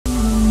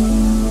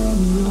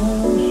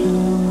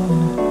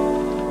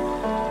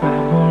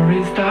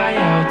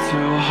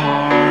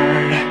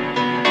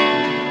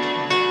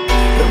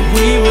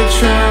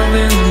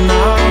traveling the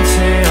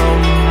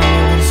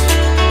mountains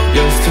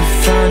just to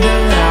find the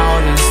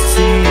loudest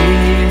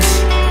seas.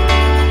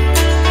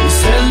 We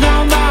set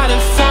down by the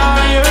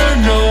fire,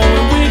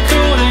 knowing we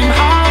could aim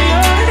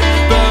higher,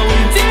 but we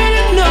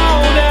didn't know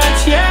that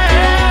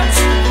yet.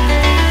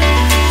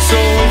 So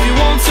if you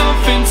want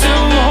something to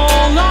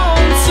hold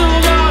on to,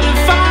 gotta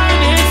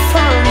find it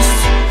first.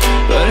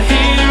 But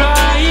here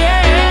I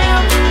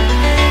am,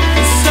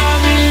 'cause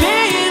I've been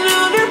laying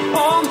under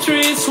palm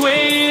trees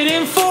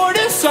waiting for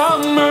the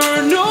summer,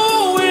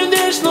 knowing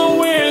there's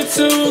nowhere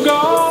to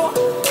go.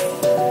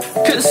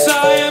 'Cause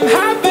I am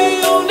happy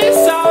on this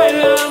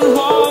island,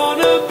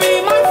 wanna be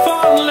my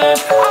farmland.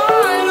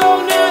 I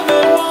don't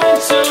ever want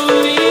to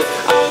leave,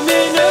 I'm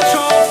in a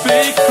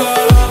tropic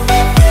club.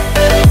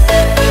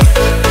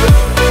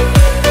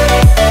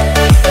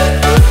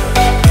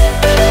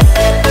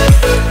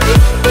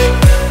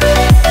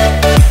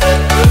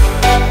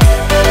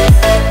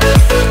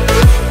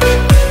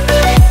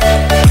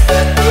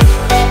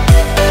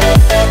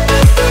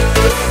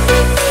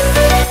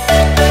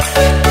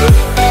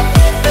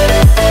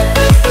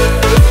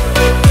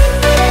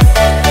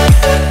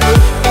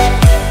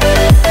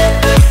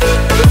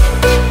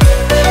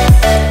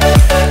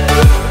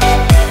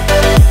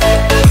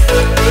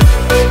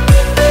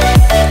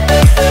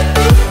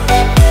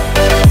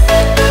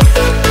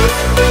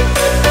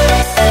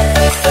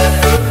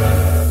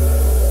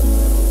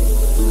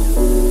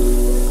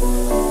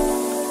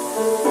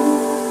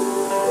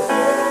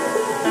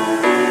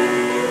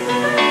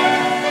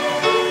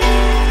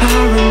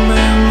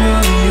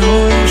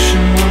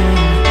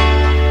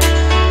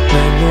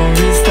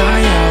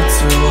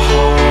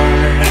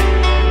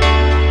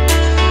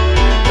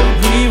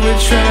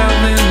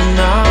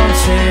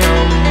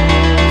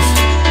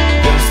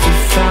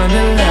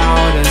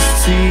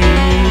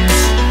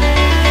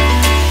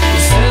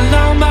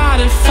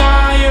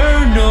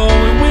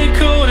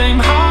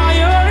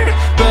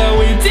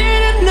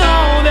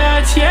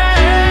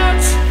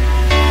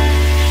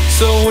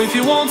 If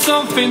you want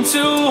something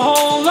to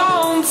hold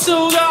on to,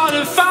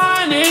 gotta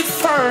find it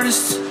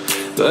first.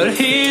 But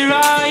here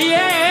I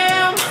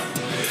am,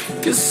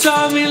 'cause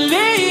I've been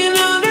laying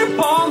under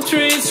palm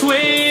trees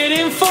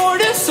waiting for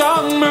the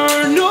summer,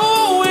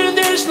 knowing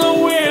there's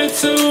nowhere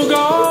to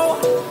go.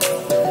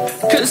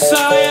 'Cause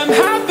I am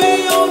happy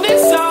on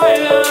this